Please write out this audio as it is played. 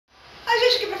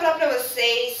falar pra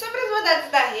vocês sobre as novidades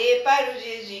da Re para o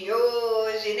dia de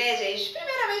hoje, né, gente?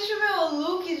 Primeiramente, o meu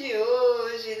look de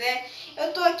hoje, né?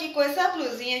 Eu tô aqui com essa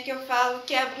blusinha que eu falo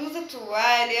que é a blusa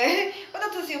toalha. Quando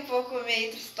eu tô assim um pouco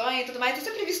meio tristonha e tudo mais, eu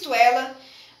sempre visto ela.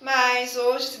 Mas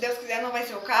hoje, se Deus quiser, não vai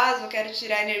ser o caso. Eu quero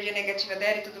tirar a energia negativa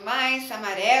dela e tudo mais.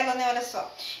 Amarela, né? Olha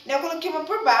só. Daí eu coloquei uma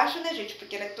por baixo, né, gente?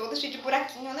 Porque ela é toda cheia de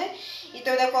buraquinho, né?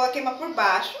 Então daí eu coloquei uma por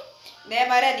baixo, né?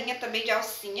 Amarelinha também de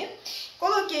alcinha.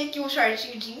 Coloquei aqui um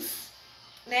shortinho jeans,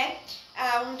 né?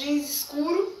 Um jeans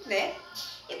escuro, né?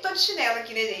 E tô de chinelo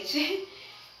aqui, né, gente?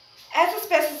 Essas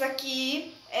peças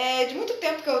aqui é de muito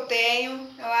tempo que eu tenho.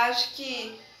 Eu acho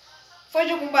que foi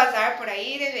de algum bazar por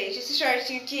aí, né, gente? Esse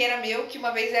shortinho aqui era meu, que uma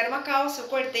vez era uma calça. Eu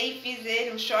cortei e fiz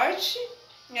ele um short,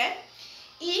 né?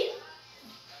 E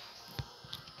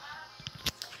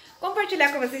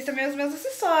compartilhar com vocês também os meus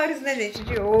acessórios, né, gente,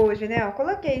 de hoje, né? Eu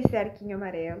coloquei esse arquinho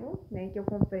amarelo, né, que eu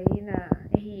comprei na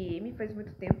RM faz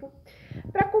muito tempo,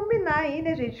 pra combinar aí,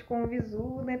 né, gente, com o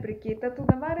visu, né, porque tá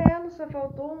tudo amarelo, só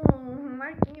faltou um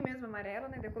arquinho mesmo amarelo,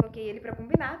 né, eu coloquei ele pra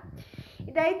combinar.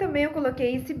 E daí também eu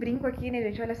coloquei esse brinco aqui, né,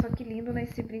 gente, olha só que lindo, né,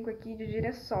 esse brinco aqui de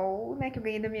girassol, né, que eu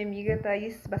ganhei da minha amiga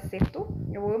Thaís Baceto.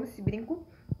 Eu amo esse brinco.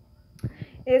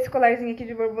 Esse colarzinho aqui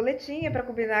de borboletinha pra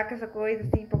combinar com essa coisa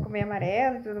assim, um pouco meio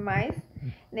amarela e tudo mais,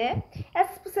 né?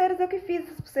 Essas pulseiras eu que fiz,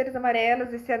 essas pulseiras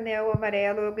amarelas, esse anel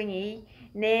amarelo eu ganhei,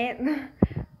 né?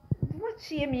 De uma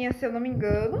tia minha, se eu não me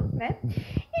engano, né?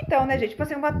 Então, né, gente,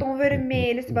 passei um batom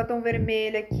vermelho, esse batom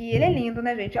vermelho aqui, ele é lindo,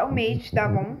 né, gente? É o Made da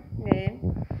Avon, né?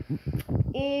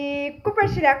 E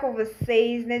compartilhar com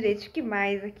vocês, né, gente, o que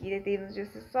mais aqui tem nos de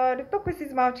acessório. Tô com esse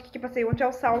esmalte aqui que passei ontem, é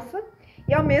o Salsa,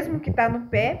 e é o mesmo que tá no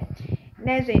pé,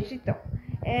 né, gente? Então,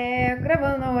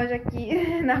 gravando hoje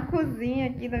aqui na cozinha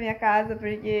aqui da minha casa,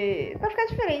 porque pra ficar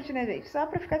diferente, né, gente? Só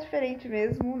pra ficar diferente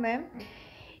mesmo, né?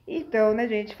 Então, né,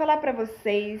 gente, falar pra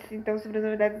vocês, então, sobre as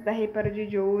novidades da Re para o dia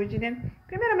de hoje, né?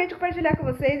 Primeiramente, compartilhar com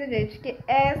vocês, né, gente, que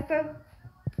esta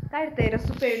carteira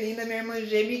super linda minha irmã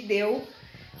G me deu.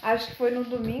 Acho que foi no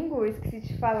domingo, esqueci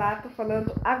de falar, tô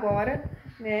falando agora,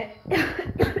 né?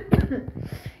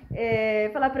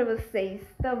 Falar pra vocês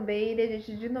também, né,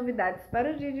 gente, de novidades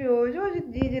para o dia de hoje. Hoje é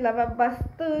dia de lavar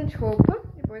bastante roupa.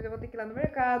 Depois eu vou ter que ir lá no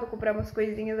mercado, comprar umas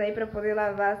coisinhas aí pra poder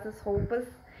lavar essas roupas,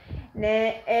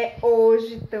 né?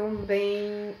 Hoje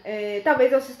também.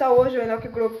 Talvez eu assista hoje o Enoch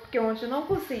Grove, porque ontem eu não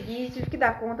consegui, tive que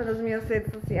dar conta das minhas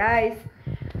redes sociais,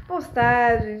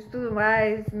 postagens, tudo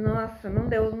mais. Nossa, não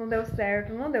deu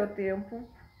certo, não deu tempo,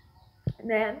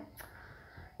 né?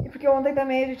 E porque ontem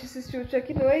também a gente assistiu o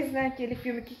Chuck 2, né? Aquele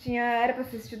filme que era pra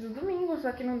ser assistido domingo,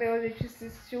 só que não deu, a gente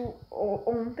assistiu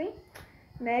ontem,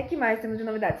 né? Que mais temos de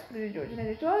novidades pro dia de hoje, né,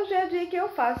 gente? Hoje é o dia que eu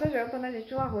faço a janta, né,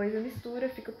 gente? O arroz, a mistura,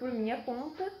 fica por minha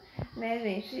conta, né,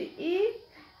 gente? E,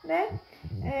 né,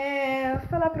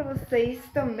 falar pra vocês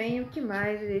também o que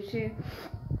mais, gente?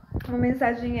 Uma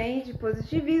mensagem aí de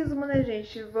positivismo, né,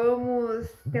 gente? Vamos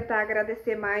tentar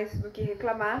agradecer mais do que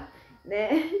reclamar, né?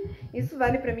 Isso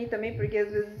vale pra mim também, porque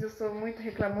às vezes eu sou muito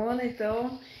reclamona,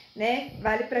 então, né,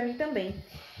 vale pra mim também.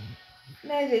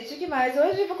 Né, gente, o que mais?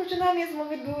 Hoje eu vou continuar minhas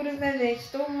moviduras, né, gente?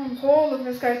 Tô um rolo,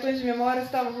 meus cartões de memória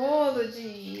estão um rolo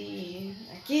de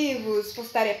arquivos,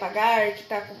 postar e apagar, que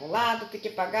tá acumulado, tem que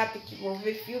apagar, tem que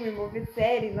mover filme, mover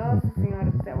série, nossa senhora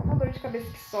do céu, uma dor de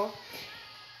cabeça que só.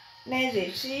 Né,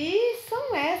 gente? E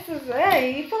são essas.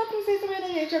 E falar pra vocês também, né,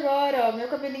 gente, agora, ó, meu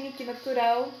cabelinho aqui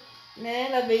natural, né?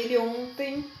 Lavei ele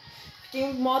ontem. Fiquei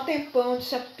um mó tempão de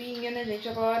chapinha, né, gente?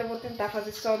 Agora eu vou tentar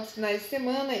fazer só nos finais de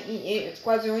semana, em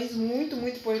ocasiões muito,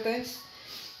 muito importantes.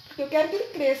 Porque eu quero que ele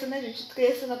cresça, né, gente?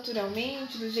 Cresça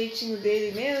naturalmente, do jeitinho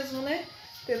dele mesmo, né?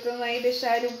 Tentando aí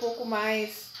deixar ele um pouco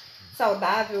mais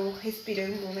saudável,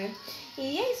 respirando, né?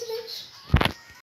 E é isso, gente.